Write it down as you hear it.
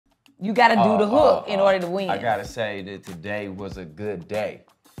You gotta do the hook in order to win. I gotta say that today was a good day.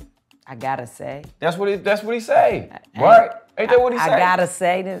 I gotta say. That's what he say. Right? Ain't that what he say? I gotta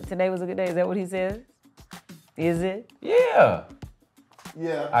say that today was a good day. Is that what he says? Is it? Yeah.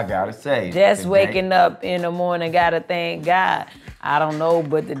 Yeah. I gotta say. Just waking up in the morning, gotta thank God. I don't know,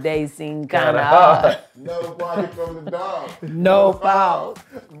 but the day seemed kind of hard. No party from the dog. No fault.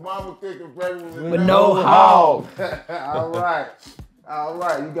 Mama cooking breakfast With no hog. All right.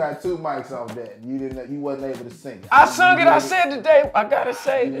 You got 2 mics off that. You wasn't able to sing it. I sung it. I said today. I gotta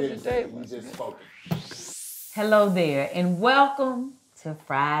say that today. You just spoke it. Hello there, and welcome to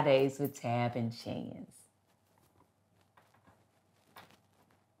Fridays with Tab and Chance.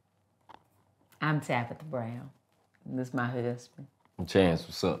 I'm Tabitha Brown. This is my husband. Chance,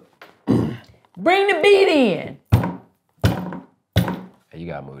 what's up? Bring the beat in. Hey, you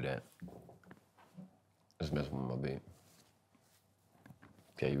gotta move that. Let's mess with my beat.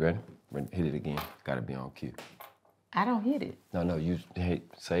 Okay, you ready? Hit it again. Gotta be on cue. I don't hit it. No, you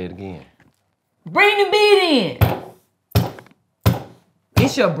say it again. Bring the beat in.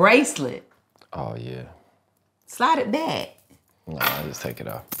 It's your bracelet. Oh, yeah. Slide it back. No, I'll just take it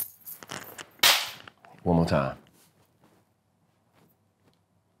off. One more time.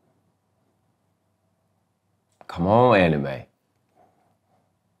 Come on, anime.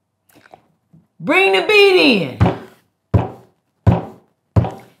 Bring the beat in.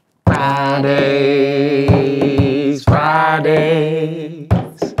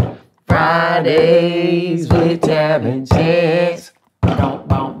 Fridays with Tab and Chance. Don't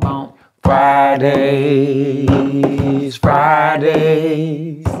bump. Fridays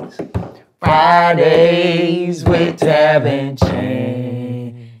with Tab and Chance.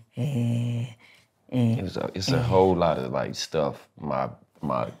 It's a whole lot of like stuff. I'm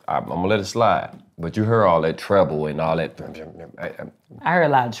gonna let it slide. But you heard all that treble and all that. I heard a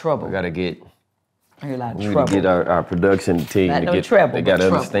lot of trouble. We gotta get. I heard a lot of We need trouble. to get our production team Not to no get. treble, They but gotta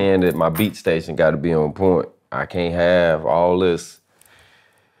trouble. understand that my beat station gotta be on point. I can't have all this.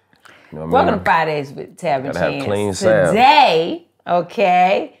 You know what I Welcome mean? to Fridays with Tab and Gotta have Chance. clean sound. Today,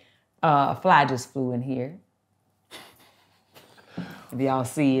 okay, a fly just flew in here. If y'all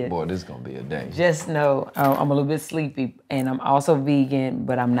see it, Boy, this is gonna be a day. just know I'm a little bit sleepy, and I'm also vegan,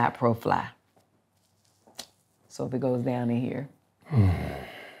 but I'm not pro-fly. So if it goes down in here,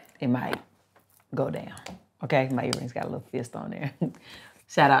 it might go down. Okay, my earrings got a little fist on there.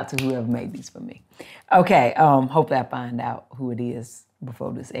 Shout out to whoever made these for me. Okay, hopefully I find out who it is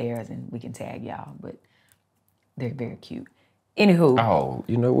before this airs and we can tag y'all, but they're very cute. Anywho. Oh,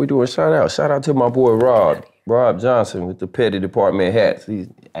 you know, we doing shout out. Shout out to my boy Rob Johnson with the petty department hats.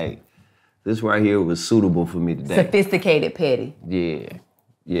 This right here was suitable for me today. Sophisticated petty. Yeah.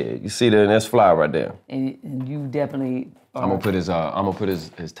 You see that? That's fly right there. And you definitely are. I'm gonna put his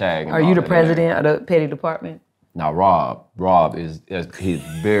tag. And Are all you the that president of the petty department? Now Rob is he's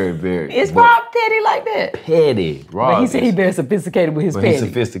very, very. Is Rob petty like that? Petty? Rob. But he said he's very sophisticated with his But petty. he's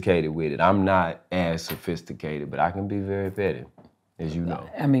sophisticated with it. I'm not as sophisticated, but I can be very petty, as you know.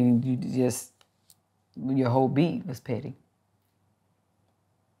 I mean, your whole beat was petty.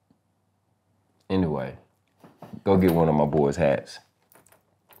 Anyway, go get one of my boy's hats.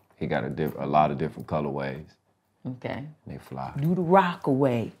 He got a lot of different colorways. Okay. They fly. Do the rock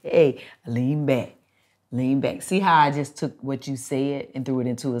away. Hey, lean back. See how I just took what you said and threw it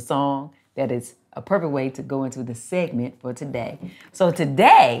into a song? That is a perfect way to go into the segment for today. So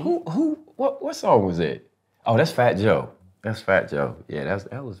today... What song was that? Oh, that's Fat Joe. That's Fat Joe. Yeah,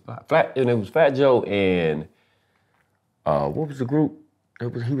 that was Fat. And it was Fat Joe and what was the group?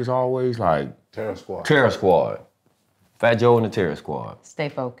 He was always like Terror Squad. Terror Squad. Fat Joe and the Terror Squad. Stay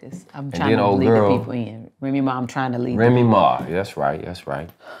focused. I'm And trying then to old lead girl- the people in. Remy Ma, I'm trying to lead Remy Ma. That's right.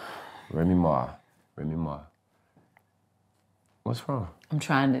 Remy Ma. What's wrong? I'm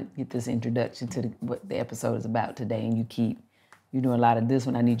trying to get this introduction to what the episode is about today, and you're doing a lot of this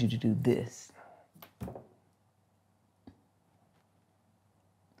one. I need you to do this.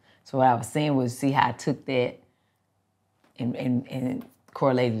 So what I was saying was, see how I took that and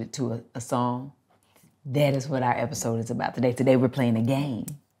correlated it to a song? That is what our episode is about today. Today we're playing a game.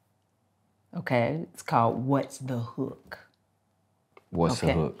 Okay? It's called What's the Hook? What's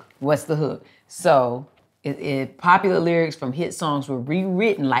the hook? What's the hook? So, popular lyrics from hit songs were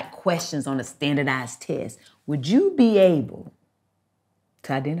rewritten like questions on a standardized test. Would you be able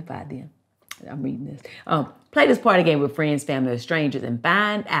to identify them? I'm reading this. Play this party game with friends, family, or strangers and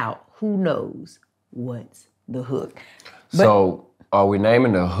find out who knows what's the hook. So, are we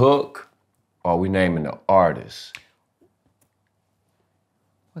naming the hook or are we naming the artist?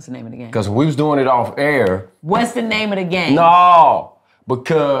 What's the name of the game? Because we was doing it off air. What's the name of the game? No,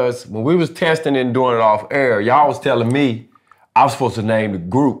 because when we was testing and doing it off air, y'all was telling me I was supposed to name the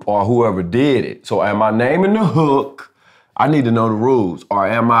group or whoever did it. So am I naming the hook? I need to know the rules. Or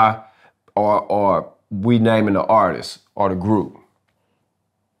am I, or we naming the artist or the group?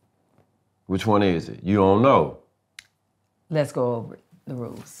 Which one is it? You don't know. Let's go over the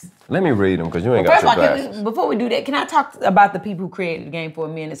rules. Let me read them because you ain't got your glasses. Before we do that, can I talk about the people who created the game for a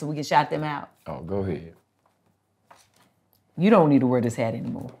minute so we can shout them out? Oh, go ahead. You don't need to wear this hat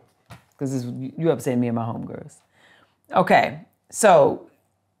anymore because you upset me and my homegirls. Okay, so.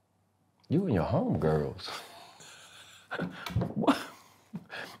 You and your homegirls. What?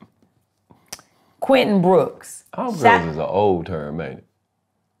 Quentin Brooks. Homegirls is an old term, ain't it?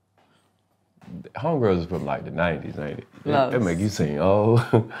 Homegirls is from like the 90s, ain't it? That make you seem old.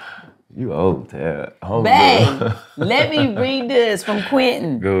 You old, Tab. Babe, let me read this from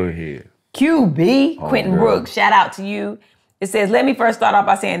Quentin. Go ahead. QB, Quentin Brooks, shout out to you. It says, let me first start off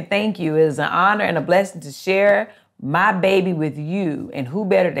by saying thank you. It is an honor and a blessing to share my baby with you, and who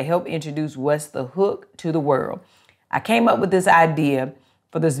better to help introduce What's the Hook to the world. I came up with this idea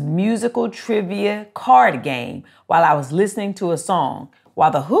for this musical trivia card game while I was listening to a song.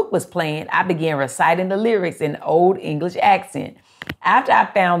 While the hook was playing, I began reciting the lyrics in Old English accent. After I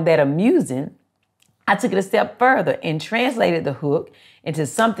found that amusing, I took it a step further and translated the hook into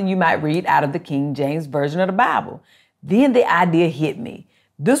something you might read out of the King James Version of the Bible. Then the idea hit me.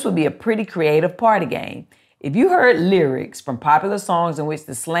 This would be a pretty creative party game. If you heard lyrics from popular songs in which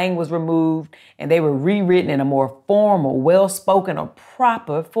the slang was removed and they were rewritten in a more formal, well-spoken, or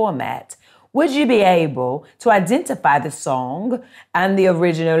proper format, would you be able to identify the song and the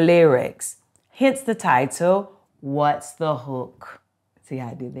original lyrics? Hence the title, What's the Hook? See how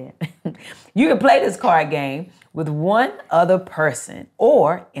I did that? You can play this card game with one other person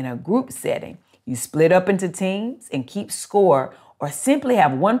or in a group setting. You split up into teams and keep score, or simply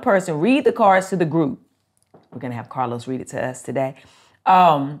have one person read the cards to the group. We're going to have Carlos read it to us today.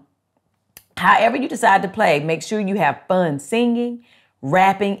 However you decide to play, make sure you have fun singing,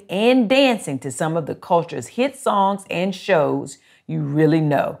 rapping, and dancing to some of the culture's hit songs and shows you really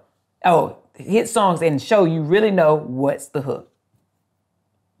know. Oh, hit songs and show you really know What's the Hook.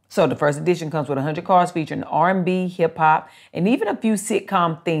 So the first edition comes with 100 cards featuring R&B, hip-hop, and even a few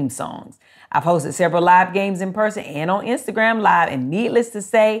sitcom theme songs. I've hosted several live games in person and on Instagram Live, and needless to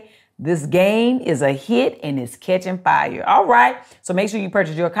say, this game is a hit and it's catching fire. All right, so make sure you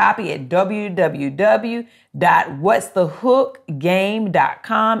purchase your copy at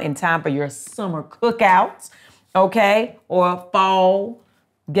www.whatsthehookgame.com in time for your summer cookouts, okay, or fall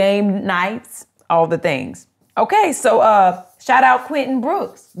game nights, all the things. Okay, so shout out Quentin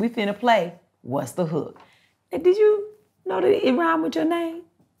Brooks. We finna play What's the Hook. And did you know that it rhymed with your name?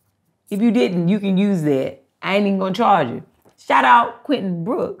 If you didn't, you can use that. I ain't even gonna charge you. Shout out Quentin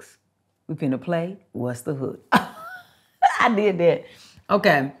Brooks. We finna play What's the Hook. I did that.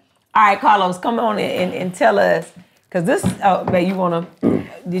 Okay. All right, Carlos, come on and tell us, because this, babe,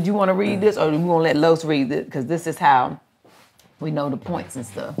 did you want to read this, or do we want to let Los read it? Because this is how we know the points and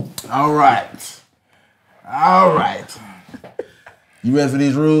stuff. All right. You ready for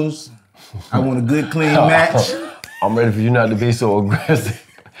these rules? I want a good, clean match. I'm ready for you not to be so aggressive.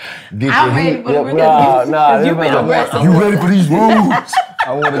 I'm ready for the rules. You've been aggressive. You ready for these rules?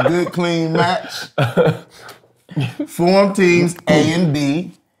 I want a good, clean match. Form teams A and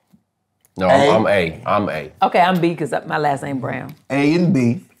B. No, I'm A. Okay, I'm B because my last name Brown. A and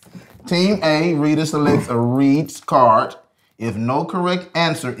B. Team A, reader selects a reads card. If no correct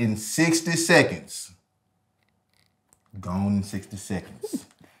answer in 60 seconds. Gone in 60 seconds.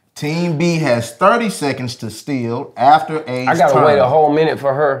 Team B has 30 seconds to steal after A's turn. I gotta wait a whole minute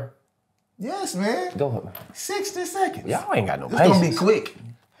for her. Yes, man. Go ahead. 60 seconds. Y'all ain't got no It's patience. gonna be quick.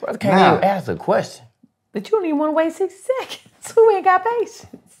 Brother can't even ask a question. But you don't even want to wait 60 seconds. Who ain't got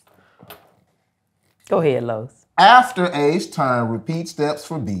patience? Go ahead, Los. After A's turn, repeat steps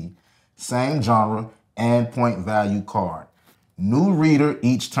for B. Same genre and point value card. New reader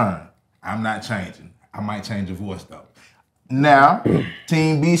each turn. I'm not changing. I might change the voice though. Now,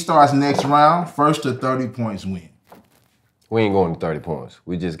 Team B starts next round. First to 30 points win. We ain't going to 30 points.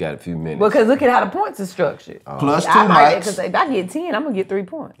 We just got a few minutes. Because look at how the points are structured. Plus 2 mics. Because if I get 10, I'm going to get 3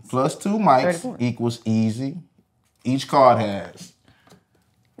 points. Plus 2 mics equals easy. Each card has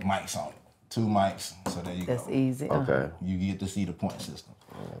mics on it. 2 mics, so there you go. That's easy. Okay. You get to see the point system.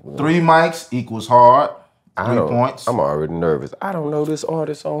 3 mics equals hard. I 3 points. I'm already nervous. I don't know this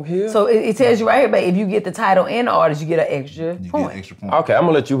artist on here. So it tells you right here, but if you get the title and the artist, you get an extra You point. get extra point. Okay, I'm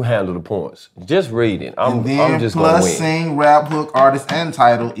gonna let you handle the points. Just read it. I'm just gonna plus win. sing, rap, hook, artist, and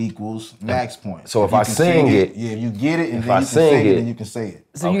title equals max points. So if you I can sing it, yeah, if you get it, and if then I you can sing sing it, it- then you can say it.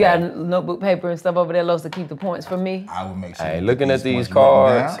 So you got a notebook, paper, and stuff over there, Los, to keep the points for me? I will make sure. Hey, you looking get at these points written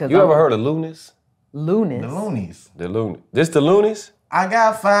cards, down. you ever heard of Loonies? Lunis. The Loonies. The Loonies. This the Loonies? I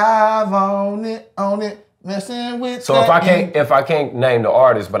got 5 on it, messing with. So if I can't name the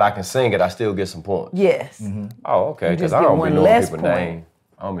artist, but I can sing it, I still get some points. Yes. Oh, okay. You Because just I get don't be one knowing less people's point. names.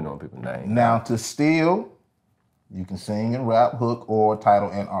 I don't be knowing people's names. Now to steal, you can sing and rap, hook, or title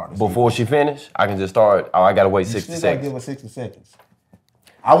and artist. Before she finish, I can just start. Oh, I gotta wait 60 you still gotta seconds. give her 60 seconds.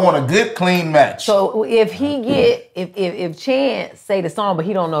 I want a good, clean match. So if he get, if Chance say the song, but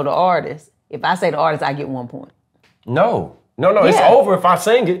he don't know the artist, if I say the artist, I get 1 point. No, it's Yeah. over if I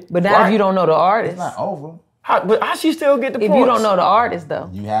sing it. But not Right. if you don't know the artist. it's not over. But how she still get the If points? you don't know the artist, though.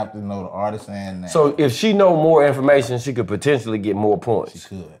 You have to know the artist and name. So if she know more information, she could potentially get more points.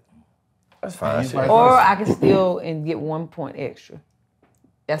 Good. That's fine. you shit. fight- Or I can steal and get 1 point extra.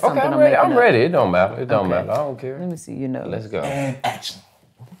 That's Okay, something I'm ready. making I'm up. ready. It don't matter. It don't Okay. matter. I don't care. Let me see your notes. Let's go. And action.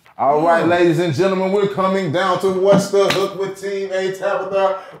 All right, ladies and gentlemen, we're coming down to What's the Hook with Team A,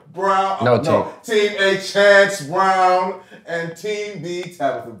 Tabitha Brown. No, Team A, Chance Brown, and Team B,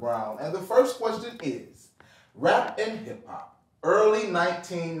 Tabitha Brown. And the first question is, rap and hip hop, early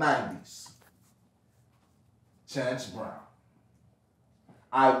 1990s. Chance Brown.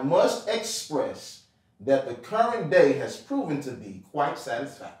 I must express that the current day has proven to be quite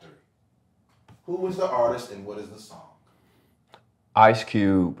satisfactory. Who is the artist and what is the song? Ice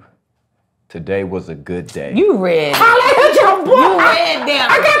Cube. Today was a good day. You read it. You read them.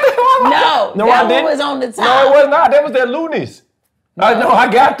 I got the No, that I didn't. one was on the top. No, it was not. That was that Loonies. I know.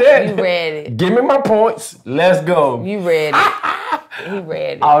 I got that. You read it. Give me my points. Let's go. You read it. He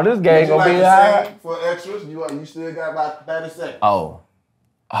read it. Oh, this game Would you gonna be like to hard. sing for extras? You still got about 30 seconds. Oh,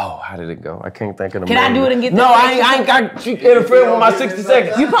 how did it go? I can't think of the. Can I do it and get the No, I extra ain't got. She interfered with my 60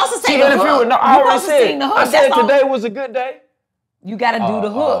 seconds. You supposed to She say the interfered hook. with. No, You I already supposed to sing said. the hook. I said That's all. today was a good day. You got to do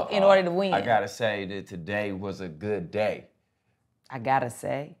the hook in order to win. I gotta say that today was a good day. I gotta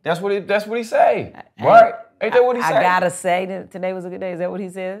say. That's what he say, right? Ain't that what he say? I gotta say that today was a good day. Is that what he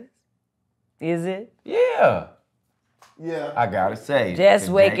says? Is it? Yeah. Yeah. I gotta say. Just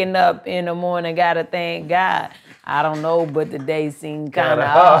today- waking up in the morning, gotta thank God. I don't know, but the day seemed kind Kinda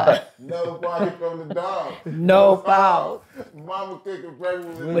of hard. No party from the dog. No fault. Mama cooking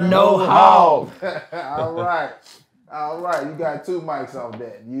breakfast With no hog. All right. You got 2 mics off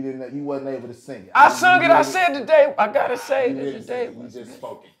that. You wasn't able to sing it. I sung it. I said today. I gotta say You that didn't say today. it. You just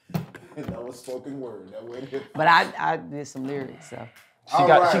spoke it. That was spoken word. That wasn't it. But I did some lyrics, so She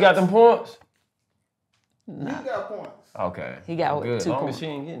got them points. You got points. Okay. he got Good. As 2 long as points. she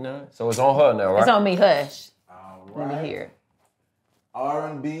ain't getting none. So it's on her now, right? It's on me, hush. All Let right. me hear it.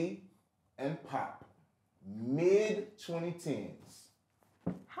 R&B and pop. Mid 2010s.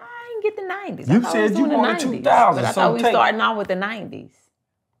 I didn't get the 90s. You I thought we said was you doing the wanted 90s. 2000s, But I so thought we take- starting off with the 90s.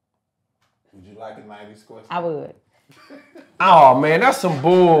 Would you like a 90s question? I would. Oh man, that's some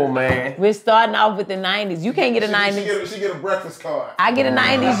bull, man. We're starting off with the 90s. You can't get a She 90s. get a breakfast card. I get a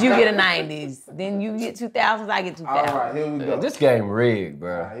 90s, you get a 90s. Then you get 2000s, I get 2000s. All right, here we go. This game rigged,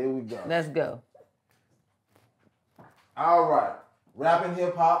 bro. All right, here we go. Let's go. All right. Rap and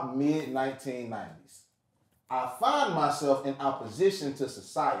hip hop, mid 1990s. I find myself in opposition to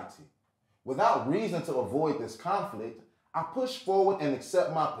society. Without reason to avoid this conflict, I push forward and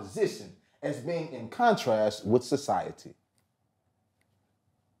accept my position as being in contrast with society.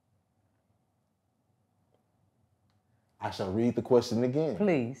 I shall read the question again.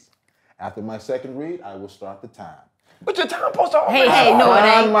 Please. After my second read, I will start the time. But your time supposed to. Hey, no, it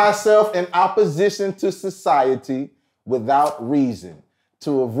I find ain't. myself in opposition to society without reason.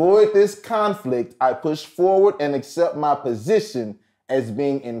 To avoid this conflict, I push forward and accept my position as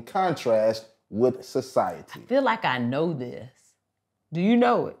being in contrast with society. I feel like I know this. Do you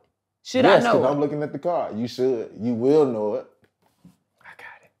know it? Should Yes, I know 'cause it? I'm looking at the card. You should. You will know it. I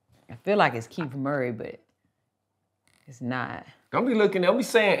got it. I feel like it's Keith Murray, but it's not. Don't be looking. Don't be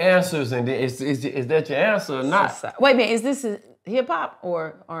saying answers, and then is that your answer or not? Wait a minute, is this hip hop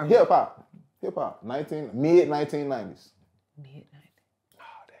or R&B? Hip hop. Hip hop. Mid 1990s. Midnight.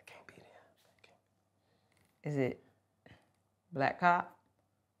 Oh, that can't be there. Is it Black Cop?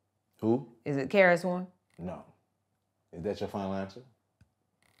 Who? Is it Karis one? No. Is that your final answer?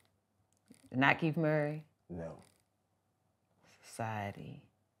 Not Keith Murray. No. Society.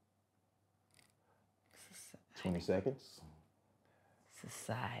 20 seconds.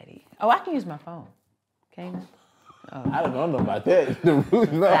 Society. Oh, I can use my phone. Canaan? I don't know about that. The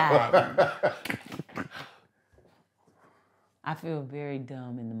root, no. I feel very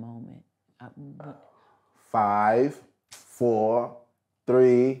dumb in the moment. 5, 4,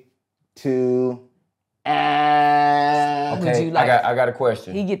 3, 2, and Would you like- I got a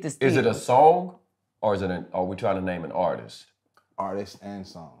question. He get the steal. Is it a song or is it are we trying to name an artist? artist and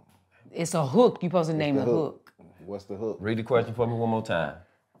song. It's a hook. You're supposed to name the hook. What's the hook? Read the question for me one more time.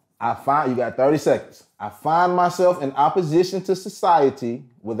 You got 30 seconds. I find myself in opposition to society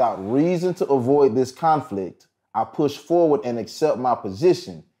without reason to avoid this conflict. I push forward and accept my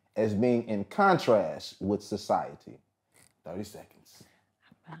position as being in contrast with society. 30 seconds.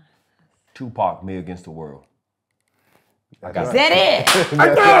 Tupac, Me Against the World. Is that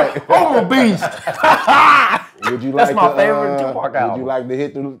it? I'm a beast. Would you like That's my favorite Tupac album. Would you like to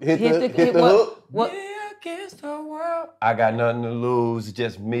hit the hook? What? Me against the world. I got nothing to lose,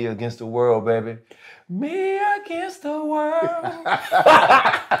 just me against the world, baby. Me against the world.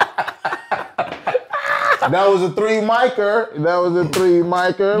 That was a 3-micer.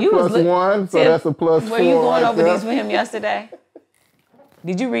 You was plus 1, so Tim, that's a plus 4. Were you going right over there. these with him yesterday?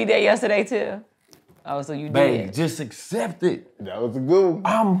 Did you read that yesterday too? Oh, so you did. Babe, just accept it. That was a good one.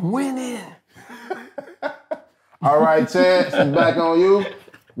 I'm winning. All right, Chance, it's back on you.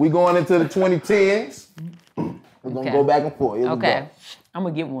 We going into the 2010s. We're going to go back and forth. Here we Okay. go. I'm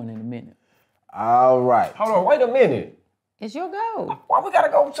going to get one in a minute. All right. Hold on, wait a minute. It's your go. Why we gotta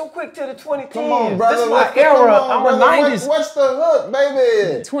go so quick to the 2010s? Come on, brother. This is my Come era. on, I'm brother. a 90s. What's the hook,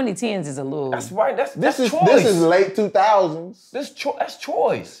 baby? 2010s is a little... That's right. That's This is choice. late 2000s. That's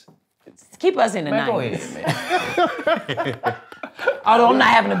choice. Keep us in the Man, 90s. go ahead, man. Although I'm not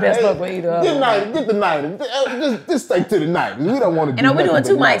having the best luck with either of them. Get the 90s. Just stay to the 90s. We don't want to do And we're doing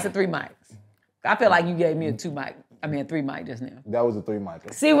nothing 2 but mics or 3 mics. I feel like you gave me a 3 mic just now. That was a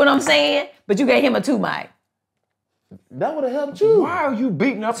 3-micer. See what I'm saying? But you gave him a 2 mic. That would have helped you. Why are you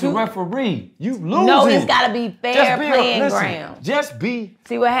beating up the referee? You losing. No, it's got to be fair playing listen, ground. Just be.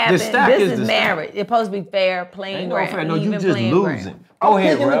 See what happened? stack This is is the stack. marriage. It's supposed to be fair playing Ain't no ground. fair. No, you even just playing losing. ground. Go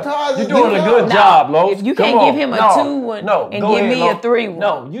ahead, picking bro. the cards You're and doing a getting good out. job, Los. If you Come can't on. give him a No, 2 one no, and go give ahead, me a Los. 3 one.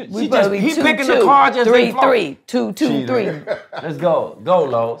 No, We he supposed to be he 2, picking 2, the cards as 3, they flow. 3, 2, 2, Cheater. 3. Let's go. Go,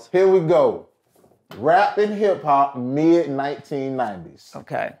 Los. Here we go. Rap and hip hop, mid 1990s.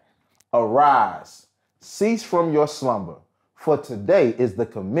 Okay. Arise, cease from your slumber, for today is the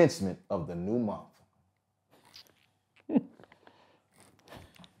commencement of the new month.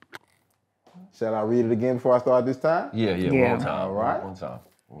 Shall I read it again before I start this time? Yeah. Yeah. One time. All right.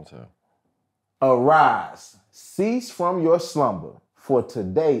 One time. Arise, cease from your slumber, for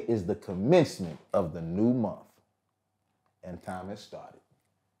today is the commencement of the new month. And time has started.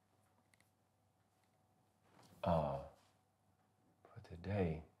 For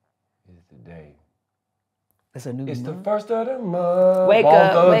today is the day. It's a new It's the month. first of the month. Wake Bone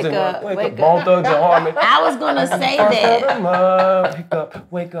up, Thugs wake and- up, wake wake up. Bone Thugs and Harmony. I was going to say First of that. the month.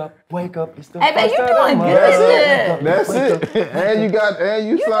 Wake up. It's the Hey, man, first you of the doing month. good. That's it. And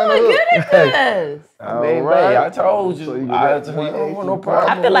you You signed doing up. good at this. I mean, babe, I told you. So you I get told that you, I don't want no 180.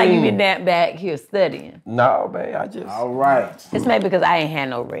 problem. I feel like you've been that back here studying. No, babe, I just. All right. It's maybe because I ain't had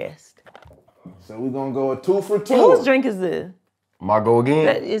no rest. So we're going to go a 2 for 2. Whose drink is this? My go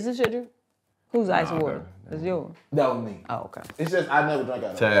again? Is this your drink? Whose ice water? It's yours. That was me. Oh, okay. It's just I never drank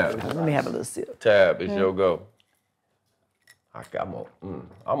out of Tab. it. Let me have a little sip. Tab, it's your go. I got more.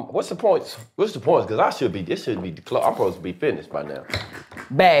 What's the points? What's the points? Because this should be, I'm supposed to be finished by now.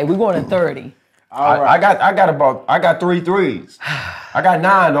 Bag, we're going to 30. All right. I got 3 threes. I got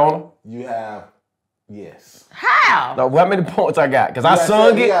 9 on them. You have, yes. How? No, how many points I got? Because I You got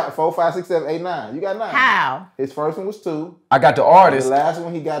sung You it. got 4, 5, 6, 7, 8, 9. You got 9. How? His first one was 2. I got the The artist. last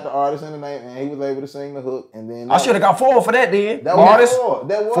one, he got the artist in the name, and he was able to sing the hook. And then I should have got 4 for that then. That was Artist. 4.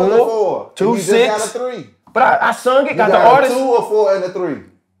 That was 4, a 4. 2, And you 6. just got a 3. But I sung it, You got the got artist. a 2, a 4, and a 3.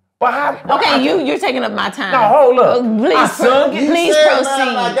 But how? Okay, you're taking up my time. No, hold up. Please, I sung it. please said proceed. 9,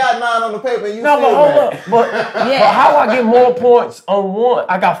 and I got 9 on the paper, and you No, but still hold mad. up. But how I get more points on one?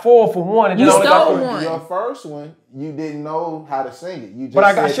 I got 4 for one, and then You I only got stole 3. one. Your first one, you didn't know how to sing it. You just But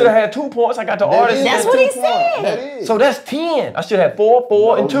I said should have that- had 2 points. I got the That artist. is That's a what he 2 point. said. That is. So that's 10. I should have 4,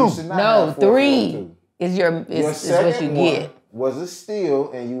 4, and No, 2. you should not No, have 4, 4, 3 2. is Your what you second get. one was a steal,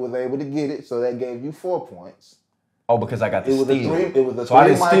 and you was able to get it, so that gave you 4 points. Oh, because I got the It was a steal. 3. It was a So I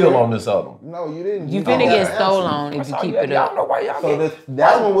didn't 3 steal mic. on this other one. No, you didn't. You got finna the get answer. stolen if you keep it Y'all up. know why y'all So get.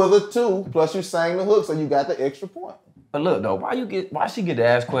 that one was a 2, plus you sang the hook, so you got the extra point. But look though, why she get to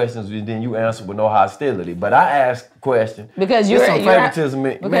ask questions and then you answer with no hostility? But I ask a question. Because There's you're some favoritism.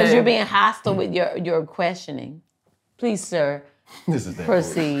 because you're being hostile with your questioning. Please, sir, This is that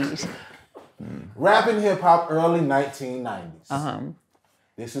proceed. Rap and hip hop, early 1990s. Uh-huh.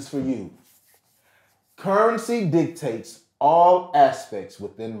 This is for you. Currency dictates all aspects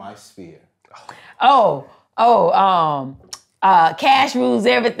within my sphere. Cash rules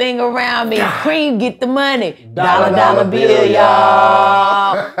everything around me. Cream get the money. Dollar bill,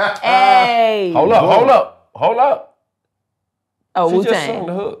 y'all. Hey. Hold up. Oh, She just Wu-Tang. sung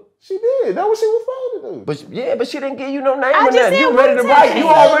the hook. She did. That's what she was supposed to do. But she didn't give you no name I or just nothing. said You ready to Wu-Tang. write? You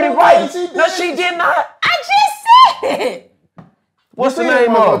already Wu-Tang, writing. she did. No, she did not. I just said it. What's the Say it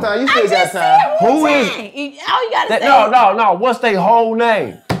name one more of? time. You I still got just time. said Who is- Wu-Tang. All you gotta say No. What's their whole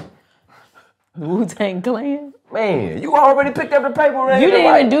name? Wu-Tang Clan. Man, you already picked up the paper. You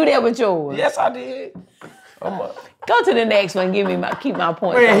didn't even do that with yours. Yes, I did. Go to the next one. Keep my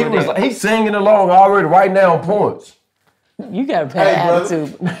points. Man, over there. he's singing along already, writing down points. You got a bad Hey, brother.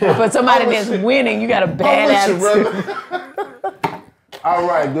 attitude. For somebody that's winning, you got a bad I'm with you, attitude. brother. All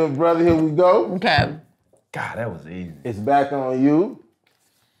right, good brother. Here we go. Okay. God, that was easy. It's back on you.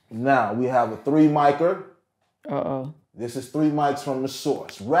 Now we have a 3-micer. Uh-oh. This is 3 mics from the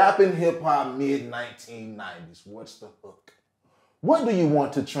source. Rap and hip hop mid-1990s. What's the hook? What do you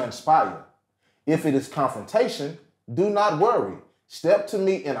want to transpire? If it is confrontation, do not worry. Step to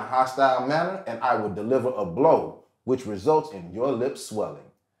me in a hostile manner and I will deliver a blow, which results in your lips swelling.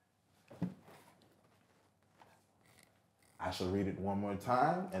 I shall read it one more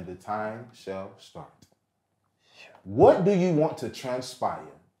time and the time shall start. What do you want to transpire?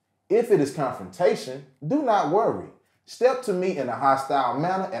 If it is confrontation, do not worry. Step to me in a hostile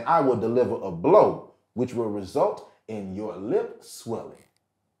manner and I will deliver a blow, which will result in your lip swelling.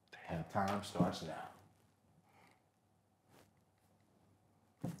 And time starts now.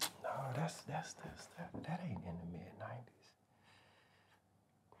 No, that ain't in the mid-90s.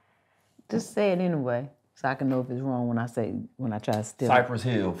 Just say it anyway, so I can know if it's wrong when I try to steal. Cypress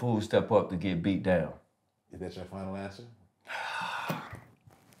Hill, fools step up to get beat down. Is that your final answer?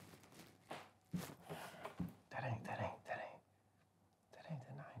 That ain't the 90s, man.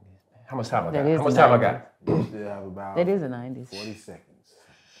 How much time I That got? is How much the time I 90s. got? You still have about That is the 90s. 40 seconds.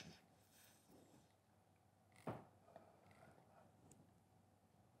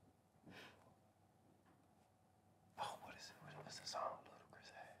 Oh, what is it? What's the song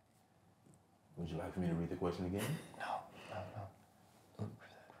Ludacris had? Would you like for me to read the question again? No.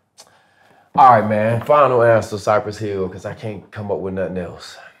 All right, man. Final answer, Cypress Hill, because I can't come up with nothing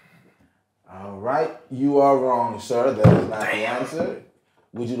else. All right, you are wrong, sir. That is not the answer.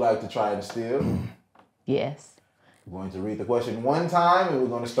 Would you like to try and steal? Yes. I'm going to read the question one time and we're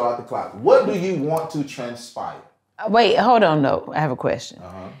going to start the clock. What do you want to transpire? Wait, hold on, no. I have a question.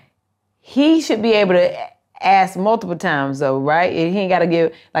 Uh-huh. He should be able to ask multiple times though, right? He ain't got to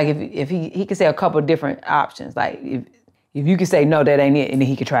give, like if he could say a couple different options. Like if you could say, no, that ain't it, and then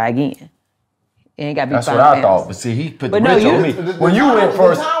he could try again. It ain't got to be That's what final I answer. thought. But see, he put But the no, wrench you- on me. The When you time- went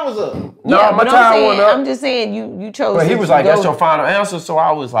first, The time was up. no, Yeah, my but time went up. I'm just saying you chose. But he to was like, go- that's your final answer. So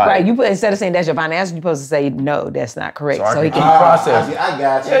I was like, Right, instead of saying that's your final answer, you're supposed to say no, that's not correct. So I So he can can. keep processing. I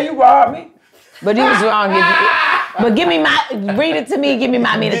got you. Yeah, you robbed me. But he was wrong. But give me read it to me. Give me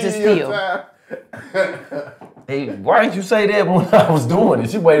my minute to Give you steal. your time. Hey, why didn't you say that when I was doing it?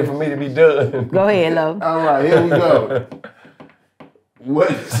 She waited for me to be done. Go ahead, love. All right, here we go. What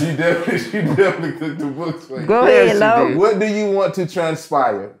she definitely cooked the books for you. Go ahead, love. What do you want to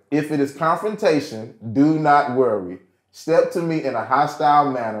transpire? If it is confrontation, do not worry. Step to me in a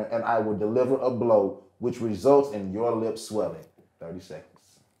hostile manner and I will deliver a blow which results in your lips swelling. 30 seconds.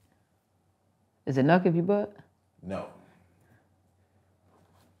 Is it knuck if you butt? No.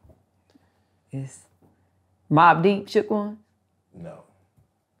 It's Mob Deep shook one. No.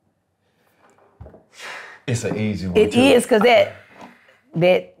 It's an easy one. It too. is because that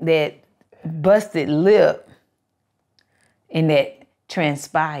busted lip and that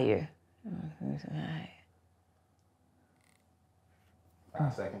transpire.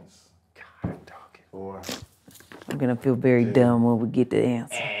 5 seconds. God, dog it. 4. I'm gonna feel very dumb when we get the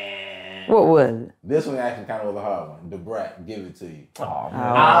answer. What was it? This one actually kind of was a hard one. The Brat, give it to you. Oh, man.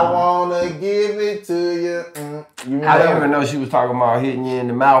 I wanna give it to you. You remember I that didn't even one? know she was talking about hitting you in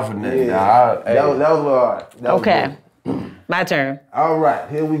the mouth and that. Yeah. Nah, That was a little hard. That was Okay, good. my turn. All right,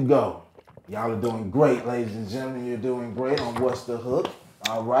 here we go. Y'all are doing great, ladies and gentlemen. You're doing great on What's the Hook.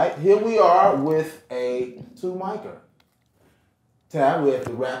 All right, here we are with a 2-micer. Tab, we have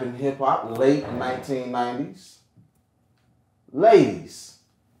the rap and hip hop, late 1990s. Ladies,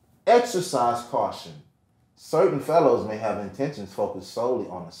 exercise caution. Certain fellows may have intentions focused solely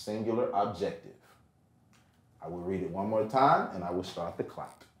on a singular objective. I will read it one more time and I will start the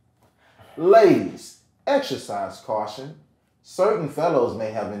clock. Ladies, exercise caution. Certain fellows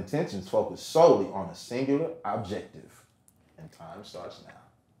may have intentions focused solely on a singular objective. And time starts now.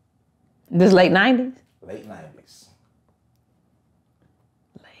 This late 90s? Late 90s.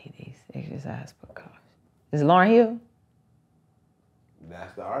 Ladies, exercise precaution. Is it Lauryn Hill?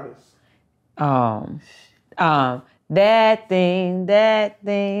 That's the artist. That thing, that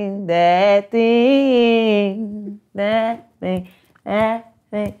thing, that thing, that thing, that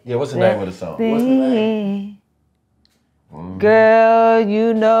thing. Yeah, what's the name of the song? What's the name? Girl,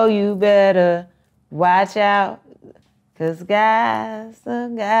 you know you better watch out. Cause some guys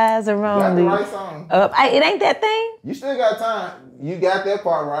are You got the only right song. it ain't that thing? You still got time. You got that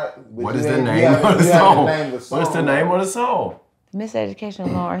part right. But What you is the ain't- name you of the haven't song? named the song? What's the name of the song? Miseducation of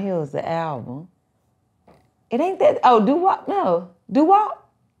Lauryn Hill is the album. It ain't that. Oh, Do Wop? No. Do Wop?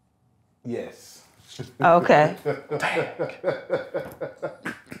 Yes. Okay.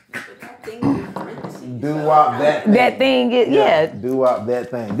 Do-wop that thing. That thing is, yeah. Do-wop that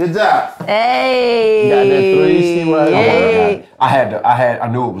thing. Good job. Hey. Got that 3, see what Hey. I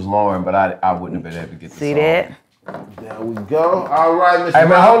knew it was Lauren, but I wouldn't have been able to get the See song. that? There we go. All right, Mr. Hey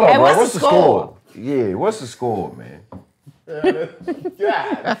man, hold on, Hey, bro. what's What's the the score? Yeah, what's the score, man? God.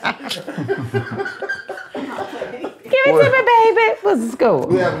 Give it to me, baby. What's the score?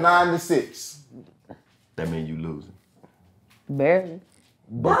 We have 9-6. That means you losing. Barely.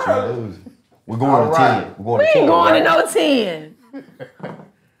 But you losing. We're going All to right. 10. We're going We to 10. ain't going to right? no 10.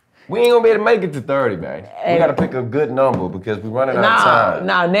 We ain't gonna be able to make it to 30, man. We gotta pick a good number because we're running out of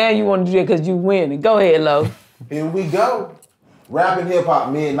time. Now you want to do it because you winning. Go ahead, Lo. Here we go. Rap and hip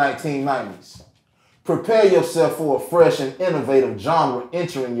hop mid-1990s. Prepare yourself for a fresh and innovative genre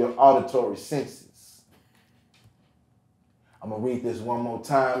entering your auditory senses. I'm gonna read this one more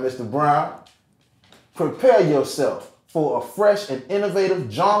time, Mr. Brown. Prepare yourself for a fresh and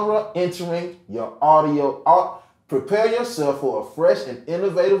innovative genre entering your Prepare yourself for a fresh and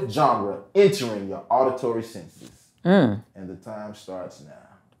innovative genre entering your auditory senses. And the time starts now.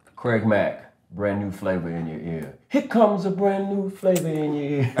 Craig Mack, brand new flavor in your ear. Here comes a brand new flavor in your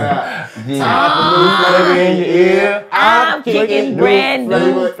ear. New flavor in your ear. I'm kicking brand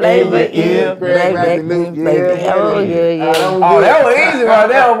new flavor in. Brand new flavor. Oh, yeah. Oh, that was easy right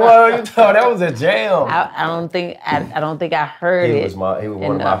there, boy. You thought that was a jam. I don't think I heard He it. was one of my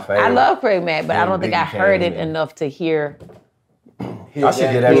enough. favorites. I love Craig Mack, but I don't think I Biggie heard it came in. enough to hear. I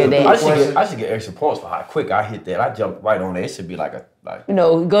should get that. I should get extra points for how quick I hit that. I jumped right on there. It should be like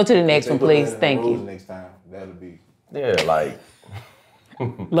Go to the next They one, put that please. in the Thank rules you. Next time, that'll be. yeah, like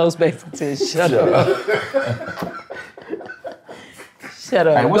Low space attention. Shut up. Shut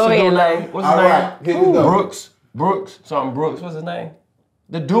up. Hey, what's Go the ahead, dude Lo. name? What's his All name? right, here we go. Brooks, something Brooks. What's his name?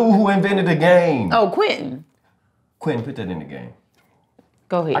 The dude who invented the game. Oh, Quentin. Quentin, put that in the game.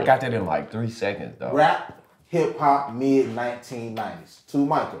 Go ahead. I got that in like 3 seconds, though. Rap, hip hop, mid-1990s. To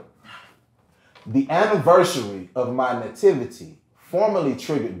Michael. The anniversary of my nativity formerly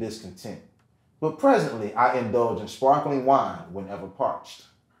triggered discontent, but presently I indulge in sparkling wine whenever parched.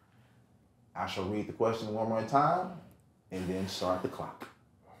 I shall read the question one more time and then start the clock.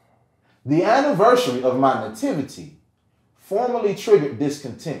 The anniversary of my nativity formerly triggered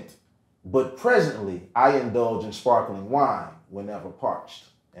discontent, but presently I indulge in sparkling wine whenever parched.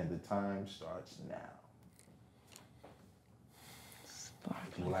 And the time starts now.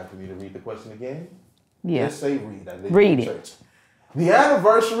 Would you like for me to read the question again? Yeah. Just say read. I live Read in it. church. The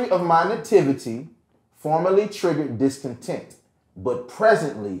anniversary of my nativity formerly triggered discontent, but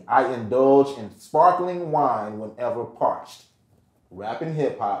presently I indulge in sparkling wine whenever parched. Rap and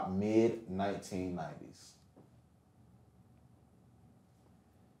hip hop mid-1990s.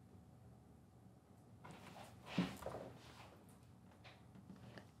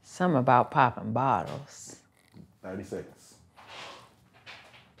 Something about popping bottles. 30 seconds.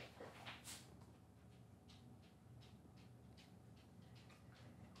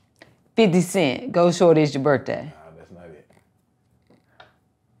 $50. Go short, it's your birthday. Nah, that's not it.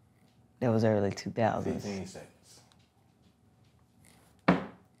 That was early 2000s. 15 seconds.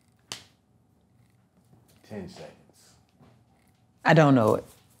 10 seconds. I don't know it.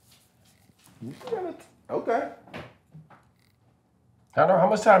 Okay. I don't know how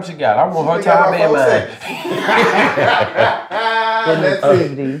much time she got. I want her She got time about and 4 mine. seconds.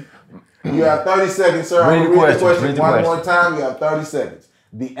 That's it. You have 30 seconds, sir. Read I'm the gonna read the question. question Read the one question. more time. You have 30 seconds.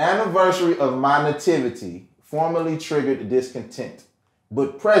 The anniversary of my nativity formerly triggered discontent,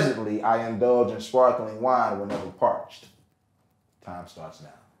 but presently I indulge in sparkling wine whenever parched. Time starts now.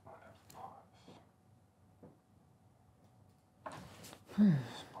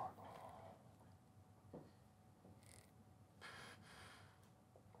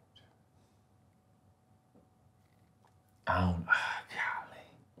 I don't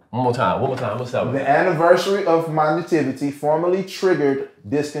One more time. What's up? The anniversary of my nativity formerly triggered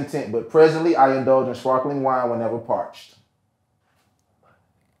discontent, but presently I indulge in sparkling wine whenever parched.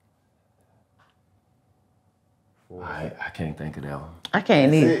 I can't think of that one. I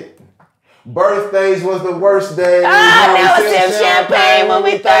can't That's either. it. Birthdays was the worst day. That was sip champagne when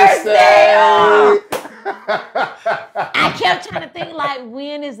we Thursday. Oh. I kept trying to think like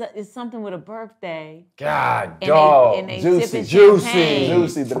when is something with a birthday? God, And dog. they Juicy. sipping champagne.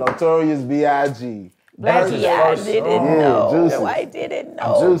 Juicy, the notorious B.I.G. Blackie, I didn't know. Juicy. I didn't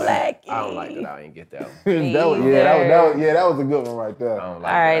know, Juicy. Blackie. I don't like that. I ain't get that one. that was a good one right there. I don't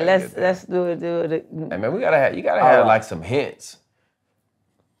like All right, that. let's do it. Hey man, you gotta have like some hints.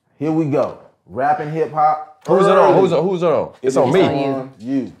 Here we go. Rap and hip hop. Who's it on? Who's it on? It's on me. On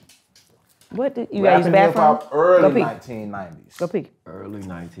you. What did you Rap use and the hip bathroom? hop early Go peek. 1990s. Go peek. Early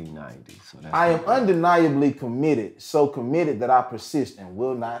 1990s. So that's I am undeniably committed, so committed that I persist and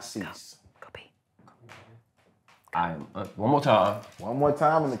will not cease. Go peek. I am one more time. One more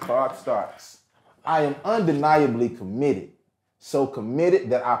time and the clock starts. I am undeniably committed, so committed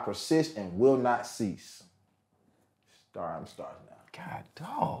that I persist and will not cease. I'm starting now. God,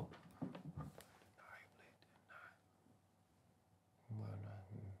 dog.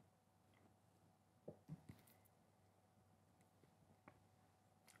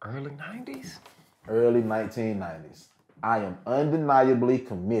 Early 90s? Early 1990s. I am undeniably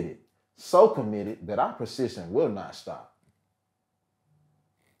committed, so committed that I persist and will not stop.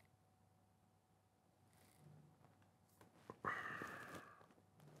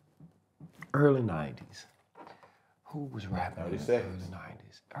 Early 90s. Who was rapping 30 in the seconds. early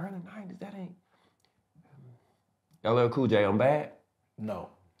 90s? Early 90s, that ain't. LL Cool J, I'm bad? No.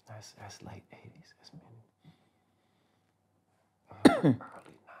 That's late 80s. That's early 90s.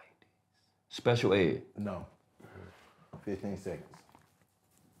 Special Ed. No. 15 seconds.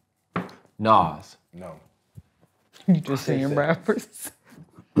 Nas. No. You just saying rappers.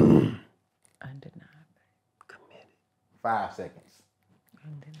 Undeniably. Committed. 5 seconds.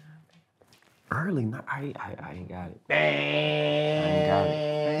 Undeniably. Early, I ain't got it. I Dang. ain't got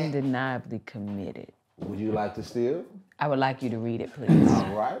it. Undeniably committed. Would you like to steal? I would like you to read it, please.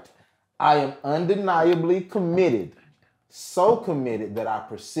 All right. I am undeniably committed, so committed that I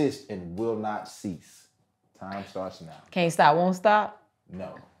persist and will not cease. Time starts now. Can't stop, won't stop.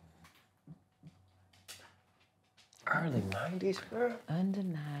 No. Early 90s, girl?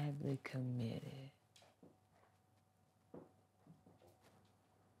 Undeniably committed.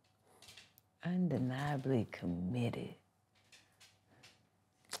 Undeniably committed.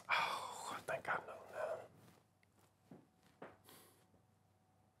 Oh, I think I know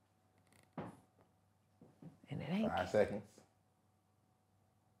now. And it ain't. 5 seconds.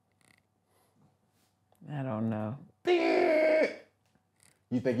 I don't know.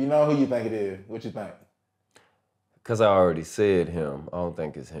 You think you know who you think it is? What you think? Because I already said him. I don't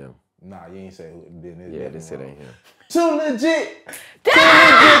think it's him. Nah, you ain't say who it is. Yeah, this shit ain't him. Too legit. Too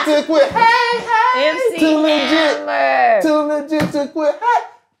legit to quit. Hey, hey. MC Too legit. Hammer. Too legit to quit. Hey.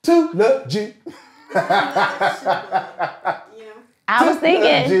 Too legit. I was thinking,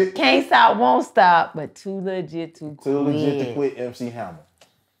 legit. can't stop, won't stop, but too legit to quit. Too legit to quit, MC Hammer.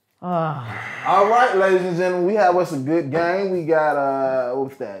 Oh. All right, ladies and gentlemen, we have us a good game. We got,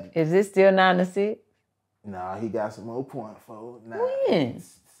 what's that? Is this still 9-6? Nah, he got some more point for 9, When?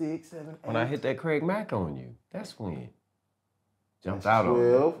 6, 7, 8. When I hit that Craig Mack on you, that's when. Jumped That's out on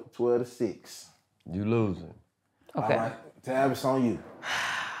you. 12 to 6. You losing. Okay. All right, Tab, it's on you.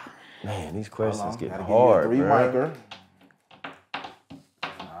 Man, these Hold questions on, getting gotta hard, give you a bro. three-micer.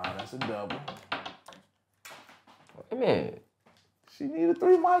 Nah, that's a double. Man, She need a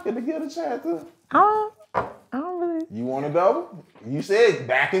three-micer to get a chance to. I don't really. You want a double? You said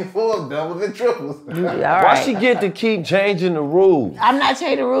back and forth, doubles and triples. All why right. she get to keep changing the rules? I'm not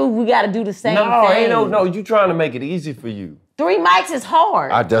changing the rules. We got to do the same No, thing. ain't no, you trying to make it easy for you. 3 mics is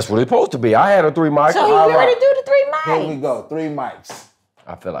hard. That's what it's supposed to be. I had a 3 mic. so you All already right. do the 3 mics. Here we go, 3 mics.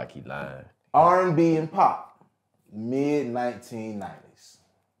 I feel like he lying. R&B and pop, mid-1990s.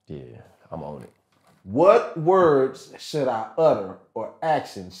 Yeah, I'm on it. What words should I utter or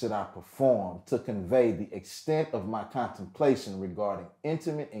actions should I perform to convey the extent of my contemplation regarding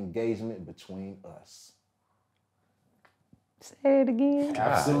intimate engagement between us? Say it again.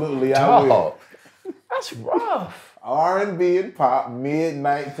 Absolutely, I will. Dog, that's rough. R&B and pop,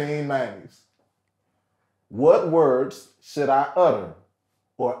 mid-1990s. What words should I utter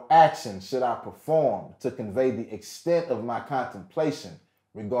or actions should I perform to convey the extent of my contemplation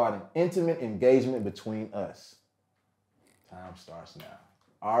regarding intimate engagement between us? Time starts now.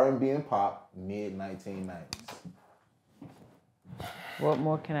 R&B and pop, mid-1990s. What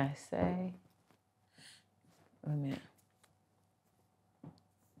more can I say? Wait a minute.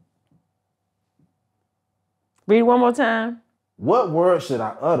 Read it one more time. What word should I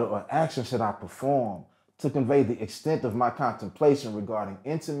utter or action should I perform to convey the extent of my contemplation regarding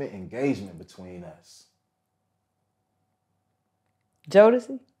intimate engagement between us?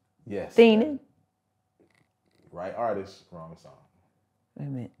 Jodeci? Yes. Theenan? Right artist, wrong song. Wait a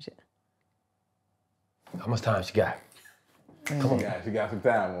minute. How much time she got? Come on. She got some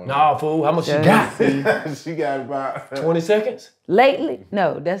time on Nah, fool. How much she got? her. She got about 20 seconds? Lately?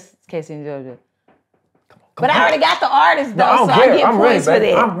 No, that's Casey and JoJo. Come But on. I already got the artist though, No, I don't so care. I get I'm points ready, for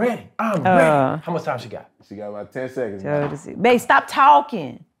baby. that. I'm ready. I'm ready. How much time she got? She got about 10 seconds. man. Jodeci. Babe, stop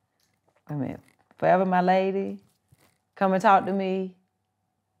talking. Wait a minute. Forever my lady. Come and talk to me.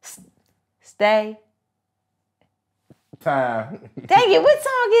 Stay. Time. Dang it, what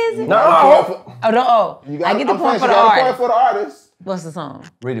song is it? No. Oh, no, oh. You got, I get the I'm point saying for she the got a point artist. for the artist. What's the song?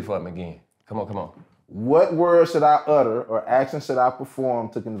 Read it for him again. Come on, come on. What word should I utter or action should I perform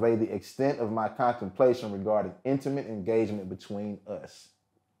to convey the extent of my contemplation regarding intimate engagement between us?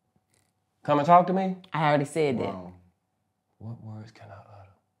 Come and talk to me? I already said that. Wrong. What words can I utter?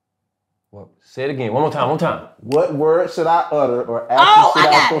 What? Say it again. One more time. One more time. What word should I utter or action Oh, should I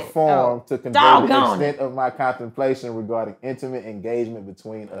I got it. perform Oh, to convey the doggone extent of my contemplation regarding intimate engagement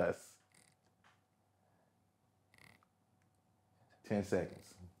between us? 10 seconds.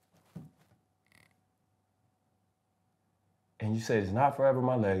 And you say it's not forever,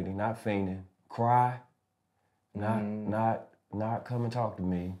 my lady, not fiending, cry, not come and talk to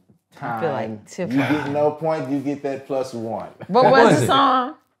me. Time. I feel like Tiff. You get no point, you get that +1. What was the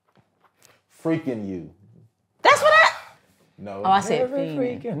song? Freaking you. That's what I... No. Oh, I said Every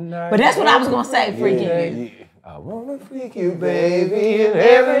fiending. freaking night. But that's what I was going to say, freaking you. Yeah. I wanna freak You, baby, in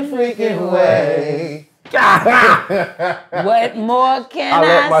every freaking way. What more can I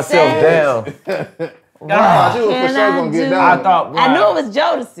let myself say? down. I thought you were for Can sure I gonna get do- that. I thought, I knew it was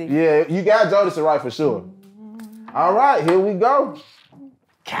Jodeci. Yeah, you got Jodeci right for sure. All right, here we go.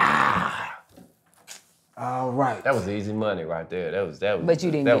 All right. that was easy money right there. That was. But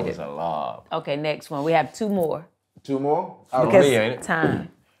you didn't that get was it. a lob. Okay, next one. We have two more. 2 more. All Okay. right. Because me, ain't it?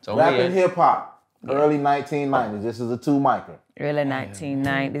 time. So Rap me, and ain't- hip hop, early 1990s. This is a 2-micer. Early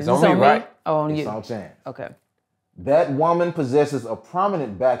 1990s. Is on this me, on me? right? Oh, on It's you. on Chance. Okay. That woman possesses a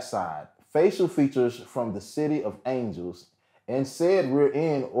prominent backside, facial features from the city of angels, and said rear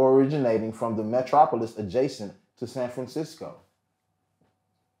end originating from the metropolis adjacent to San Francisco.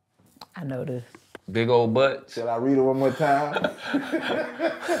 I know this. big old butts. Shall I read it one more time?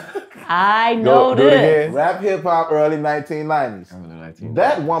 I know do it this. again. Rap hip hop, early 1990s. Early 1990s.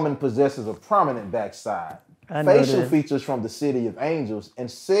 That woman possesses a prominent backside, I know facial this. features from the city of angels, and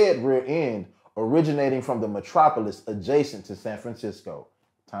said rear end originating from the metropolis adjacent to San Francisco.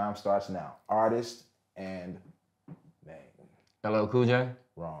 Time starts now. Artist and name. LL Cool J.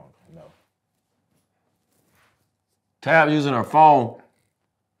 Wrong. No. Tab using her phone.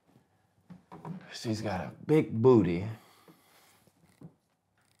 She's got a big booty.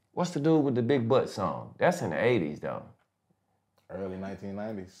 What's the dude with the big butt song? That's in the 80s though. Early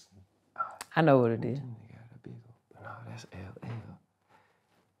 1990s. I know what it is. No, that's LL.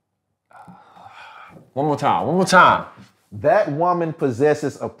 One more time. One more time. That woman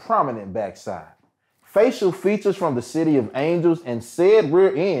possesses a prominent backside, facial features from the city of angels, and said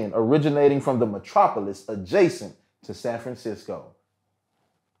rear end originating from the metropolis adjacent to San Francisco.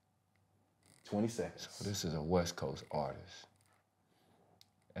 20 seconds. So this is a West Coast artist.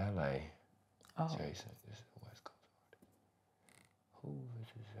 LA. Oh. Jason. This is a West Coast artist. Who is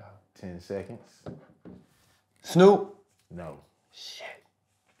this out? 10 seconds. Snoop. No. Shit.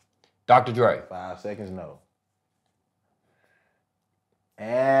 Dr. Dre. 5 seconds. No.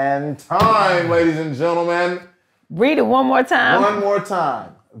 And time, ladies and gentlemen. Read it one more time. One more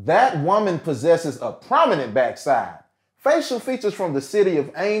time. That woman possesses a prominent backside, facial features from the city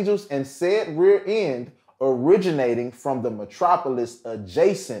of angels, and said rear end originating from the metropolis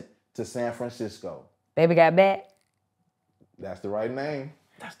adjacent to San Francisco. Baby got back. That's the right name.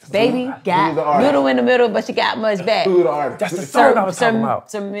 Baby Who's the got artist? little in the middle, but she got much back. Who the artist? That's the song I was talking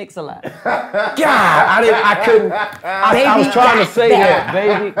Sir about. Mix-a-Lot. God, I couldn't. I was Baby trying to got say back.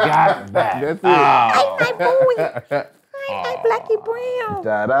 that. Baby got back. That's it. My boy. My Blackie Brown.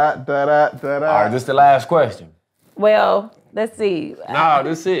 Da-da, da-da, da-da. All right, this is the last question. Well, let's see. No,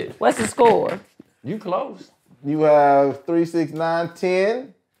 this is it. What's the score? You close. You have 3, 6, 9,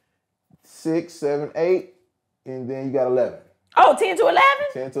 10, 6, 7, 8, and then you got 11. Oh, 10 to 11?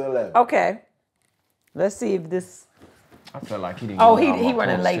 10 to 11. Okay. Let's see if this... I felt like he didn't. Oh, get all he my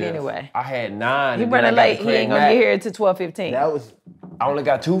running points late here. anyway. I had 9. He and then I running got late. the He ain't Craig gonna Mack. get here till 12:15. That was I only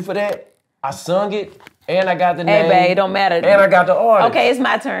got 2 for that. I sung it, and I got the Hey, name. babe, it don't matter. And I got the artist. Okay, it's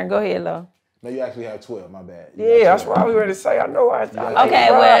my turn. Go ahead, Lo. no. You actually have 12. My bad. You Yeah, got that's 12. what I was ready to say. I know I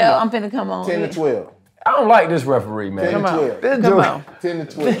Okay, well, I'm finna come on. 10 to 12. I don't like this referee, man. 10 to on. 12. This Come joke, on. 10 to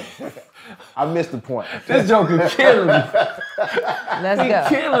 12. I missed the point. this joke is killing me. Let's go.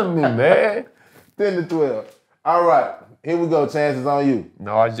 Killing me, man. 10 to 12. All right. Here we go. Chances on you.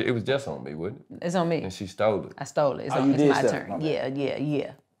 No, it was just on me, wasn't it? It's on me. And she stole it. I stole it. It's, you it's did my steal it. turn. My bad.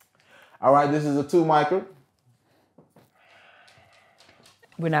 Yeah. All right. This is a 2-micer.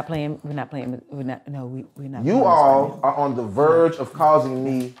 We're not playing. We're not. You all are on the verge of causing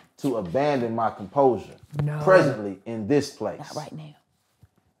me to abandon my composure. No. Presently in this place. Not right now.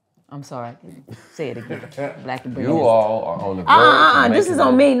 I'm sorry. Say it again. Black and You all are on the verge of This is making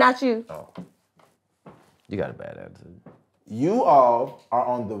on it. me, not you. You got a bad attitude. You all are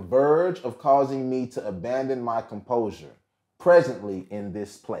on the verge of causing me to abandon my composure. Presently in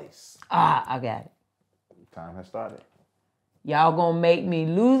this place. I got it. Time has started. Y'all gonna make me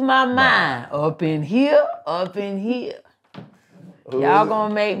lose my mind up in here. Y'all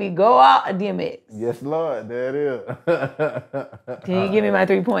gonna make me go out of DMX. Yes, Lord. There it is. Can you give me my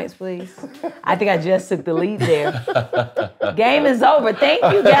 3 points, please? I think I just took the lead there. Game is over. Thank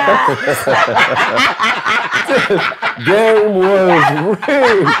you, guys. Game was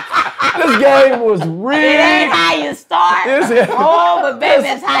rigged. This game was It rigged. ain't how you start. But baby,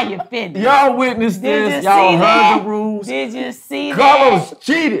 it's how you finish. Y'all witnessed Did this. you Y'all see heard that? the rules. Did you see Carlos that?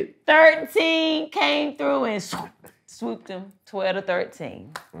 cheated. 13 came through and swooped him 12 to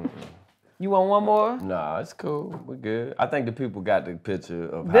 13. You want one more? Nah, it's cool. We're good. I think the people got the picture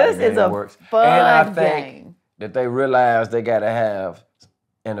of how This the game is a works. fun and I think game. that they realize they gotta have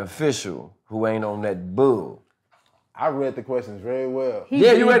an official who ain't on that bull. I read the questions very well.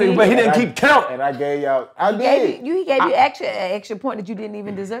 Yeah, you ready? But he didn't And keep count. And I gave y'all. I He did. gave you an extra point that you didn't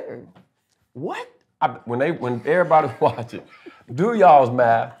even deserve. What? When everybody watch it, do y'all's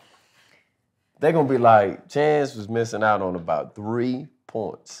math. They gonna be like, Chance was missing out on about 3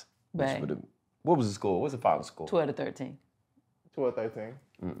 points. Right. What was the score? What's the final score? 12 to 13. 12-13.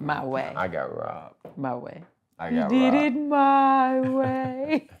 My way. I got robbed. My way. I You got did robbed. it my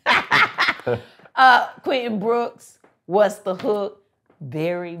way. Quentin Brooks, what's the hook?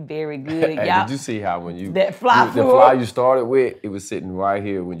 Very, very good. Hey, Y'all, did you see how when you that fly the flew fly up? you started with, it was sitting right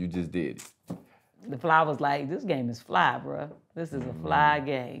here when you just did it. The fly was like, this game is fly, bro. This is a fly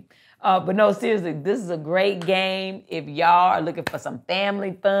game. But no, seriously, this is a great game. If y'all are looking for some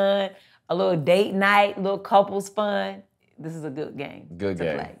family fun, a little date night, little couples fun, this is a good game. Good to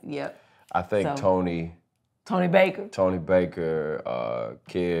game. Play. Yep. I think So- Tony Baker. Baker,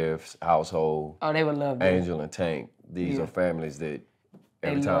 Kev's household, Oh, they would love this. Angel and Tank. These Yeah. are families that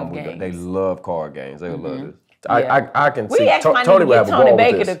every They time love we go, games. they love card games. They love this. Yeah. I can We see actually might Tony need would to have get a Tony ball with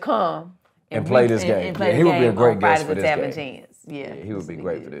Baker this. to come And play this game. And play Yeah, the he would be a game great on guest Friday for the this game. 17th. Yeah, He would be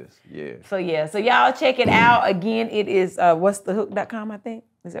great for this. Yeah. So y'all check it out. Again, it is what'sthehook.com, I think.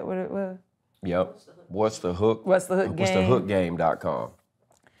 Is that what it was? Yep. What's the hook? What's the hook game? What'sthehookgame.com.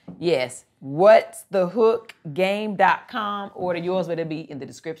 Yes. What'sthehookgame.com. Order yours, but it'll be in the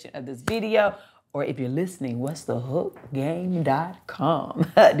description of this video. Or if you're listening, what'sthehookgame.com.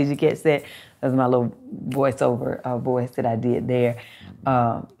 Did you catch that? That's my little voiceover voice that I did there.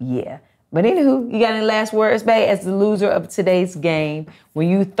 Yeah. But anywho, you got any last words, babe? As the loser of today's game, when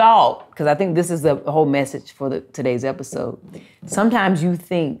you thought, because I think this is the whole message for today's episode, sometimes you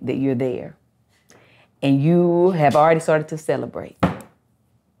think that you're there and you have already started to celebrate.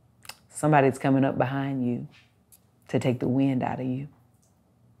 Somebody's coming up behind you to take the wind out of you.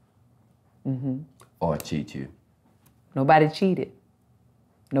 Or cheat you. Nobody cheated.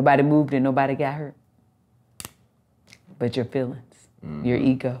 Nobody moved and nobody got hurt. But your feelings, your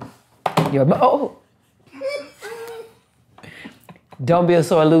ego, Don't be a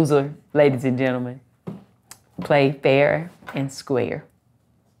sore loser, ladies and gentlemen. Play fair and square.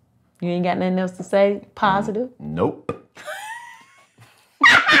 You ain't got nothing else to say positive? Nope.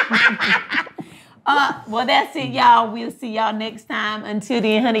 Well, that's it, y'all. We'll see y'all next time. Until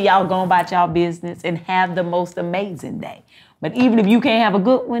then, honey, y'all go about y'all business and have the most amazing day. But even if you can't have a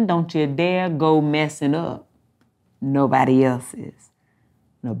good one, don't you dare go messing up nobody else's.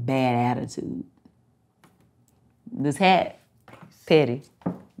 No bad attitude. This hat, petty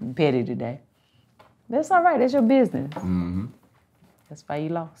today. That's all right. That's your business. Mm-hmm. That's why you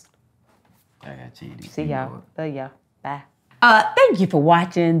lost. I got cheated. See y'all. Love y'all. Bye. Thank you for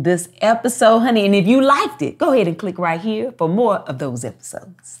watching this episode, honey. And if you liked it, go ahead and click right here for more of those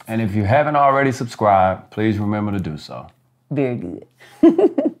episodes. And if you haven't already subscribed, please remember to do so. Very good.